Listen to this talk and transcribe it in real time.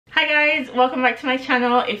Hi guys, welcome back to my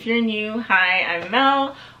channel. If you're new, hi, I'm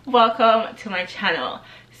Mel. Welcome to my channel.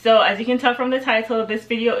 So as you can tell from the title, this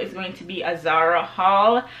video is going to be a Zara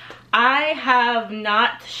haul. I have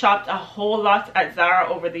not shopped a whole lot at Zara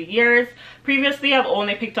over the years. Previously, I've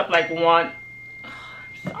only picked up like one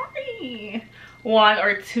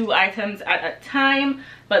or two items at a time.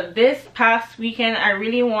 But this past weekend, I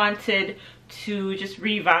really wanted to just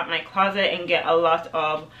revamp my closet and get a lot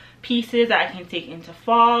of pieces that I can take into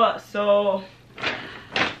fall. So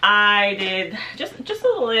I did just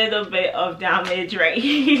a little bit of damage right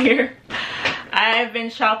here. I've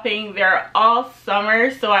been shopping there all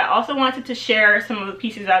summer, so I also wanted to share some of the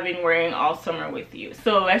pieces I've been wearing all summer with you.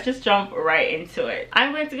 So let's just jump right into it.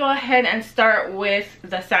 I'm going to go ahead and start with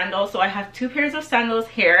the sandals. So I have two pairs of sandals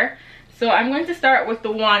here. So I'm going to start with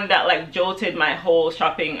the one that like jolted my whole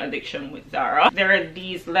shopping addiction with Zara. There are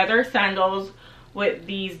these leather sandals with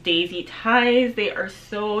these daisy ties. They are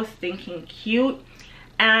so stinking cute,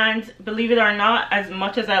 and believe it or not, as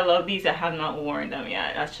much as I love these, I have not worn them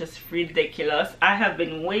yet. That's just ridiculous. I have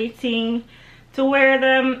been waiting to wear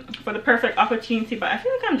them for the perfect opportunity, but I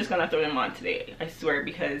feel like I'm just gonna throw them on today, I swear,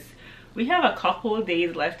 because we have a couple of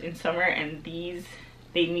days left in summer and these,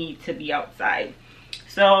 they need to be outside.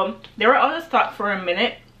 So they were out of stock for a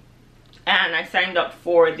minute, and I signed up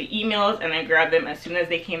for the emails and I grabbed them as soon as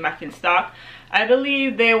they came back in stock. I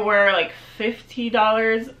believe they were like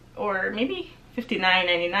 $50 or maybe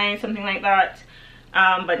 $59.99, something like that.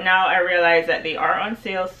 But now I realize that they are on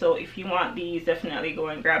sale, so if you want these, definitely go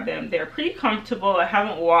and grab them. They're pretty comfortable. I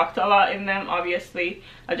haven't walked a lot in them, obviously.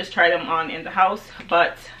 I just tried them on in the house,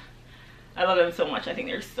 but I love them so much. I think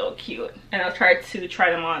they're so cute, and I'll try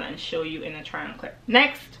them on and show you in a try on clip.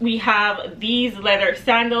 Next, we have these leather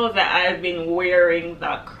sandals that I've been wearing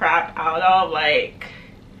the crap out of. Like,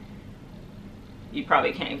 you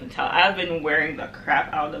probably can't even tell. I've been wearing the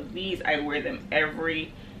crap out of these. I wear them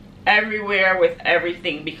everywhere with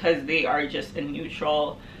everything because they are just a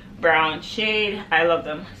neutral brown shade. I love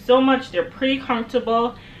them so much. They're pretty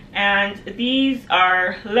comfortable, and these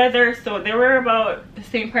are leather, so they were about the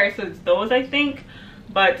same price as those, I think,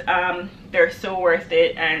 but they're so worth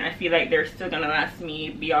it, and I feel like they're still gonna last me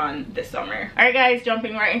beyond the summer. All right guys,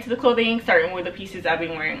 jumping right into the clothing, starting with the pieces I've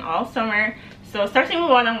been wearing all summer. So starting with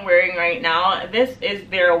what I'm wearing right now, this is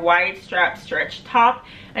their wide strap stretch top,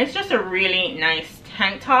 and it's just a really nice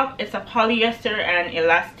tank top. It's a polyester and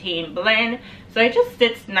elastane blend, so it just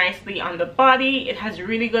sits nicely on the body. It has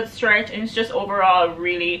really good stretch, and it's just overall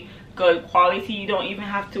really good quality. You don't even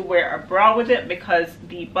have to wear a bra with it because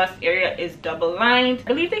the bust area is double lined. I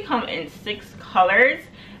believe they come in 6 colors,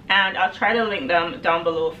 and I'll try to link them down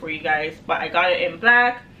below for you guys. But I got it in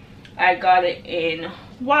black, I got it in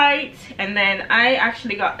white, and then I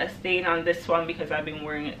actually got a stain on this one because I've been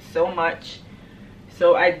wearing it so much,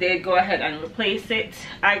 so I did go ahead and replace it.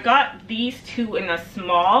 I got these two in a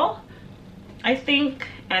small, I think,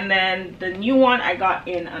 and then the new one I got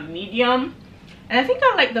in a medium, and I think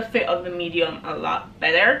I like the fit of the medium a lot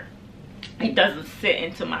better. It doesn't sit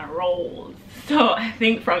into my rolls, so I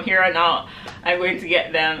think from here on out I'm going to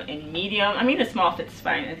get them in medium. I mean, the small fits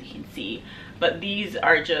fine, as you can see, but these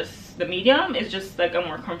are just, the medium is just like a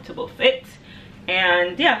more comfortable fit.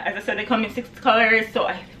 And yeah, as I said, they come in 6 colors, so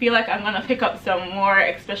I feel like I'm gonna pick up some more,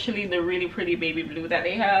 especially the really pretty baby blue that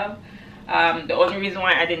they have. The only reason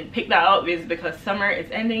why I didn't pick that up is because summer is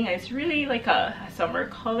ending, and it's really like a summer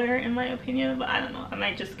color in my opinion, but I don't know, I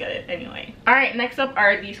might just get it anyway. All right, next up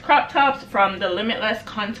are these crop tops from the Limitless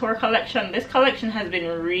contour collection. This collection has been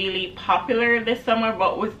really popular this summer,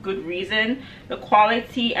 but with good reason. The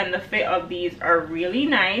quality and the fit of these are really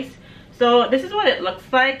nice. So this is what it looks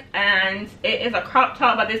like, and it is a crop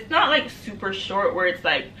top, but it's not like super short where it's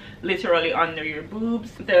like literally under your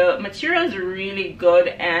boobs. The material is really good,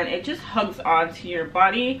 and it just hugs onto your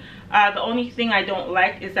body. The only thing I don't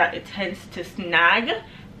like is that it tends to snag,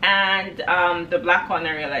 and the black one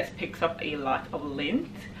I realized picks up a lot of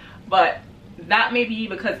lint, but that may be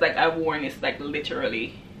because like I've worn this like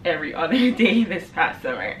literally every other day this past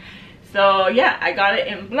summer. So yeah, I got it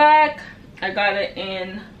in black, I got it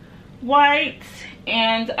in white,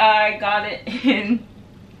 and I got it in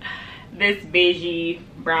this beigey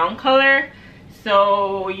brown color.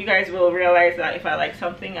 So you guys will realize that if I like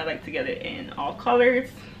something, I like to get it in all colors,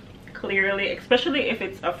 clearly, especially if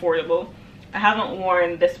it's affordable. I haven't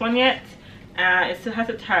worn this one yet. It still has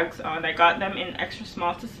the tags on. I got them in extra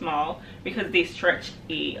small to small because they stretch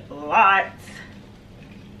a lot,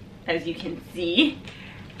 as you can see,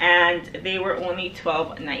 and they were only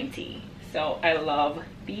 $12.90. So I love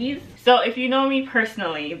these. So if you know me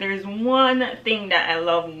personally, there's one thing that I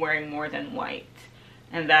love wearing more than white,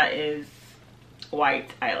 and that is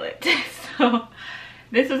white eyelet. So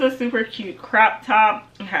this is a super cute crop top.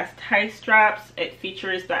 It has tie straps. It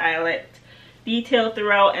features the eyelet detail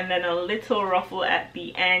throughout and then a little ruffle at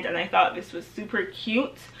the end, and I thought this was super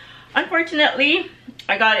cute. Unfortunately,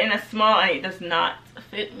 I got it in a small and it does not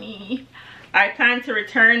fit me. I plan to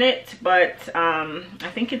return it, but I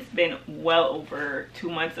think it's been well over 2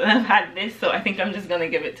 months that I've had this, so I think I'm just gonna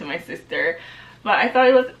give it to my sister. But I thought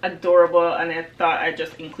it was adorable and I thought I'd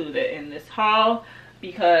just include it in this haul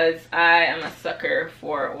because I am a sucker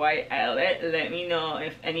for white eyelet. Let me know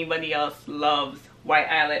if anybody else loves white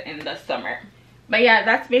eyelet in the summer. But yeah,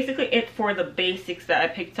 that's basically it for the basics that I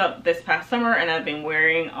picked up this past summer and I've been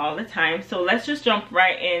wearing all the time. So let's just jump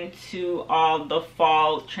right into all the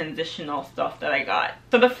fall transitional stuff that I got.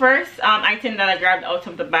 So the first item that I grabbed out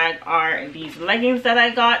of the bag are these leggings that I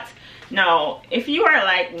got. Now, if you are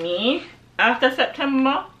like me, after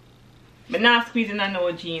September, but not squeezing on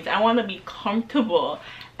no jeans, I want to be comfortable.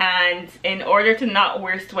 And in order to not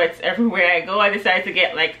wear sweats everywhere I go, I decided to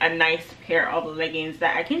get like a nice pair of leggings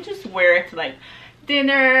that I can just wear to like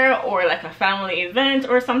dinner or like a family event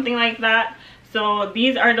or something like that. So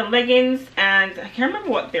these are the leggings, and I can't remember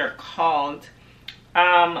what they're called,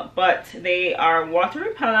 but they are water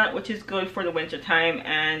repellent, which is good for the winter time,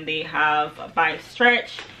 and they have by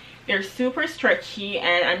stretch. They're super stretchy,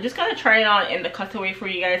 and I'm just gonna try it on in the cutaway for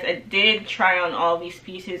you guys. I did try on all these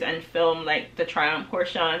pieces and film like the try on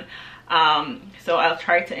portion, so I'll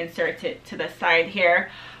try to insert it to the side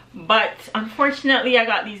here. But unfortunately I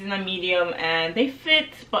got these in a medium and they fit,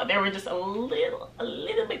 but they were just a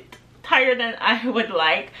little bit tighter than I would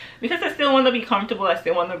like, because I still want to be comfortable, I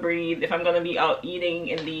still want to breathe. If I'm gonna be out eating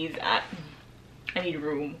in these, I need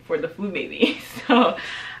room for the food baby. So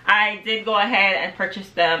I did go ahead and purchase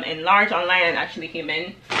them in large online, and actually came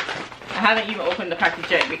in. I haven't even opened the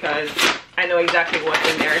package yet because I know exactly what's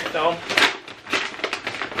in there. So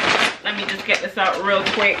let me just get this out real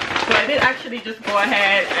quick. So I did actually just go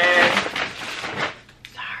ahead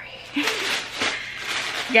and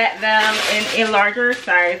get them in a larger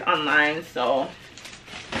size online. So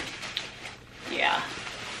yeah,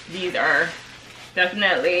 these are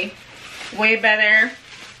definitely way better.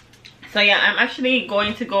 So yeah, I'm actually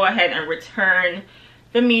going to go ahead and return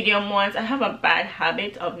the medium ones. I have a bad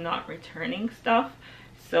habit of not returning stuff,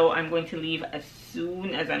 so I'm going to leave as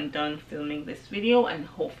soon as I'm done filming this video, and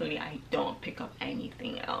hopefully I don't pick up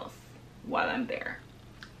anything else while I'm there.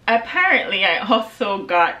 Apparently I also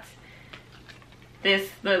got this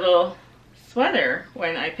little sweater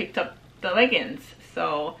when I picked up the leggings.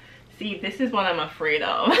 So see, this is what I'm afraid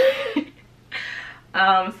of.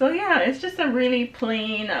 So yeah, it's just a really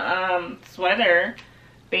plain sweater,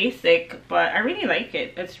 basic, but I really like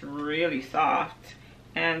it. It's really soft,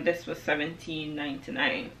 and this was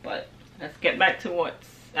 $17.99. But let's get back to what's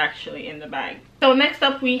actually in the bag. So next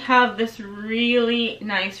up we have this really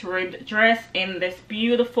nice ribbed dress in this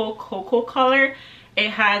beautiful cocoa color.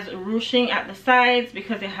 It has ruching at the sides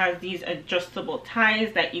because it has these adjustable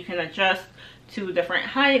ties that you can adjust to different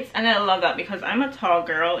heights, and I love that because I'm a tall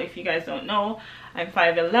girl. If you guys don't know, I'm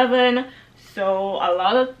 5'11", so a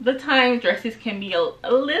lot of the time dresses can be a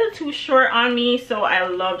little too short on me. So I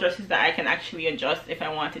love dresses that I can actually adjust if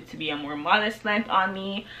I want it to be a more modest length on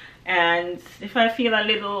me, and if I feel a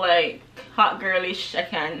little like hot girlish, I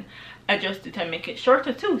can adjust it and make it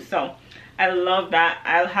shorter too. So I love that.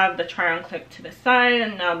 I'll have the try on clip to the side,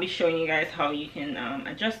 and I'll be showing you guys how you can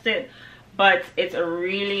adjust it. But it's a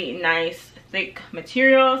really nice thick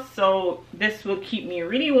material, so this will keep me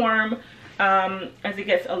really warm as it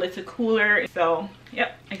gets a little cooler. So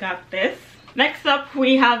yep, I got this. Next up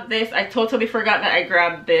we have this. I totally forgot that I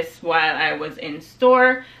grabbed this while I was in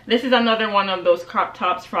store. This is another one of those crop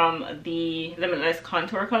tops from the Limitless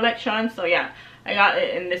contour collection. So yeah, I got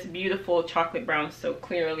it in this beautiful chocolate brown. So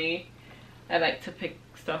clearly I like to pick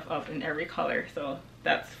stuff up in every color, so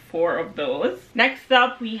that's 4 of those. Next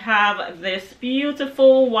up we have this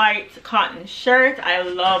beautiful white cotton shirt. I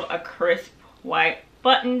love a crisp white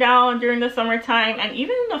button down during the summertime and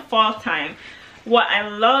even in the fall time. What I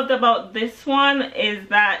loved about this one is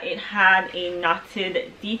that it had a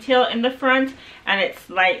knotted detail in the front and it's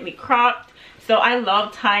slightly cropped. So I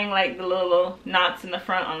love tying like the little knots in the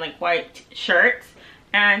front on like white shirts,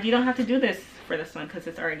 and you don't have to do this for this one because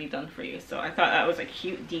it's already done for you. So I thought that was a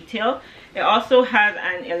cute detail. It also has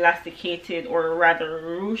an elasticated, or rather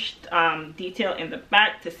ruched detail in the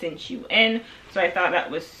back to cinch you in. So I thought that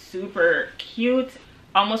was super cute.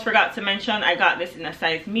 Almost forgot to mention I got this in a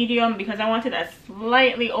size medium because I wanted a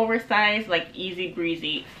slightly oversized, like easy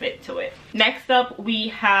breezy fit to it. Next up we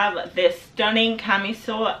have this stunning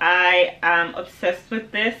camisole. I am obsessed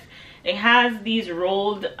with this. It has these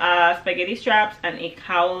rolled spaghetti straps and a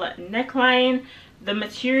cowl neckline. The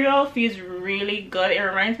material feels really good. It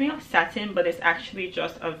reminds me of satin, but it's actually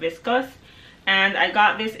just a viscose. And I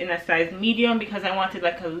got this in a size medium because I wanted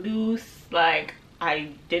like a loose, like I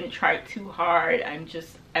didn't try too hard, I'm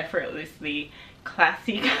just effortlessly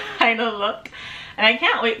classy kind of look. And I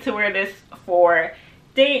can't wait to wear this for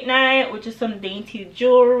date night with just some dainty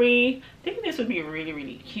jewelry. I think this would be really,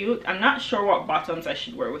 really cute. I'm not sure what bottoms I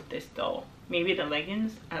should wear with this though. Maybe the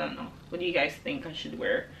leggings? I don't know. What do you guys think I should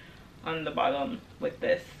wear on the bottom with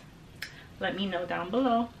this? Let me know down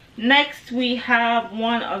below. Next, we have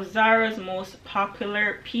one of Zara's most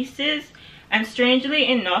popular pieces. And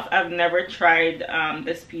strangely enough, I've never tried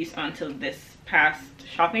this piece until this past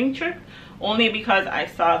shopping trip. Only because I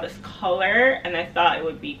saw this color and I thought it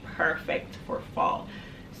would be perfect for fall.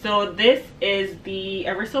 So this is the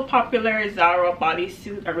ever so popular Zara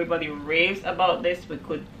bodysuit. Everybody raves about this with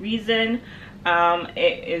good reason.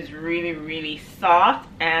 It is really, really soft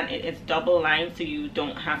and it is double lined, so you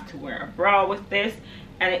don't have to wear a bra with this.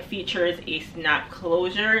 And it features a snap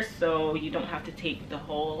closure, so you don't have to take the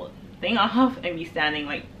whole thing off and be standing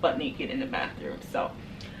like butt naked in the bathroom. So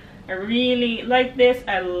I really like this.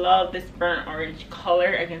 I love this burnt orange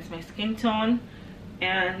color against my skin tone.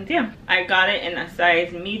 And yeah, I got it in a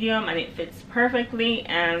size medium and it fits perfectly,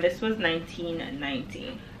 and this was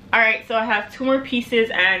 $19.90. Alright, so I have two more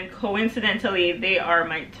pieces, and coincidentally they are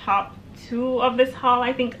my top two of this haul,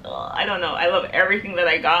 I think. I don't know, I love everything that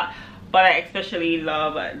I got, but I especially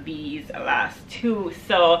love these last two.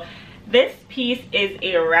 So this piece is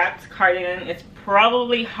a wrapped cardigan. It's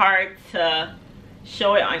probably hard to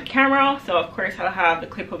show it on camera, so of course I'll have the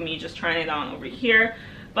clip of me just trying it on over here.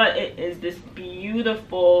 But it is this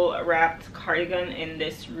beautiful wrapped cardigan in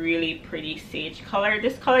this really pretty sage color.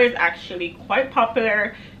 This color is actually quite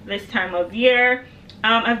popular this time of year.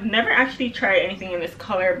 I've never actually tried anything in this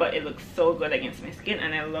color, but it looks so good against my skin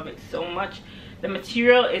and I love it so much. The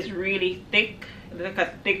material is really thick. It's like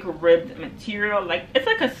a thick ribbed material, like it's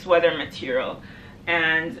like a sweater material,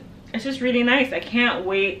 and it's just really nice. I can't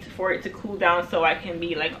wait for it to cool down so I can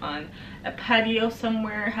be like on a patio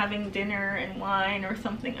somewhere having dinner and wine or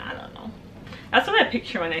something. I don't know, that's what I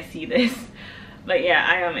picture when I see this. But yeah,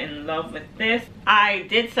 I am in love with this. I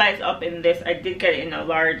did size up in this. I did get it in a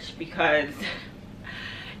large because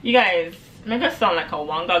you guys, I'm gonna sound like a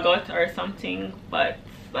wanga gut or something, but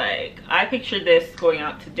like I picture this going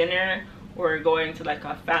out to dinner or going to like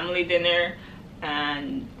a family dinner,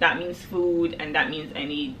 and that means food, and that means I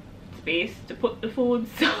need space to put the food,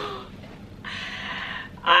 so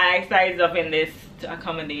I sized up in this to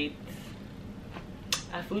accommodate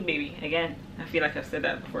a food baby. Again, I feel like I've said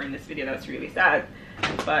that before in this video. That's really sad.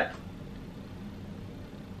 But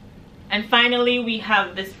and finally we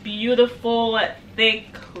have this beautiful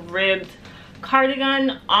thick ribbed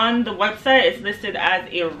cardigan. On the website it's listed as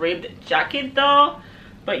a ribbed jacket though,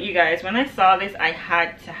 but you guys, when I saw this I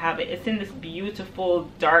had to have it. It's in this beautiful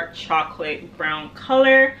dark chocolate brown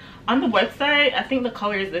color. On the website I think the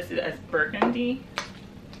color is listed as burgundy.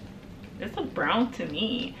 It's a brown to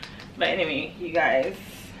me, but anyway, you guys,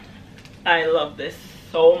 I love this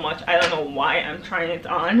so much. I don't know why I'm trying it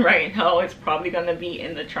on right now. It's probably gonna be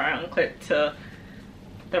in the try on clip to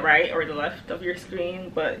the right or the left of your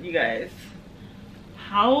screen, but you guys,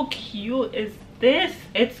 how cute is this?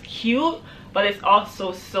 It's cute, but it's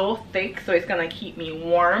also so thick, so it's gonna keep me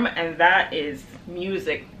warm, and that is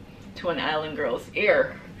music to an island girl's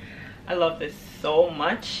ear. I love this so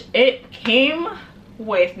much. It came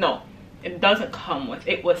with, no, it doesn't come with,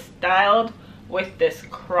 it was styled with this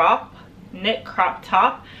knit crop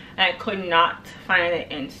top, and I could not find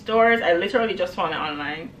it in stores. I literally just found it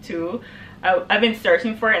online too. I've been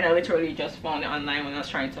searching for it and I literally just found it online when I was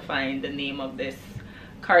trying to find the name of this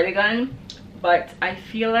cardigan. But I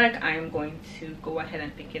feel like I'm going to go ahead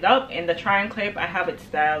and pick it up. In the try on clip I have it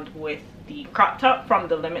styled with the crop top from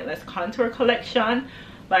the Limitless contour collection,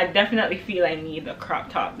 but I definitely feel I need a crop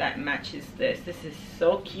top that matches this. This is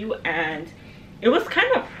so cute, and it was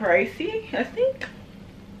kind of pricey. I think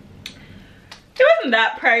it wasn't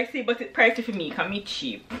that pricey, but it's pricey for me, cause me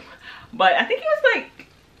cheap. But I think it was like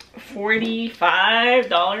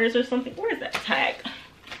 $45 or something. Where is that tag?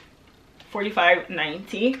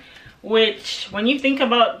 $45.90, which when you think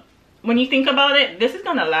about it, this is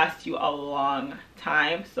gonna last you a long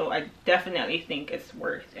time, so I definitely think it's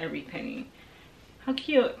worth every penny. How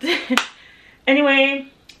cute. Anyway,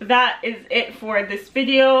 that is it for this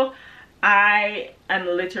video. I am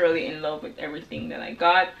literally in love with everything that I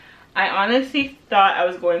got. I honestly thought I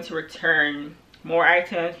was going to return more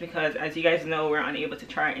items because, as you guys know, we're unable to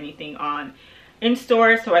try anything on in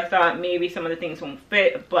store, so I thought maybe some of the things won't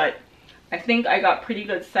fit, but I think I got pretty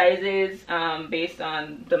good sizes based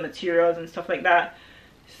on the materials and stuff like that,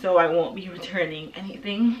 so I won't be returning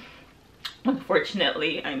anything,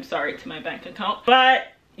 unfortunately. I'm sorry to my bank account. But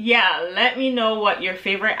yeah, let me know what your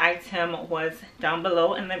favorite item was down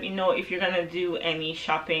below, and let me know if you're gonna do any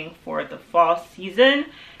shopping for the fall season.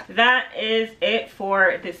 That is it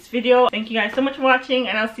for this video. Thank you guys so much for watching,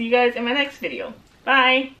 and I'll see you guys in my next video.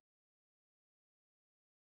 Bye.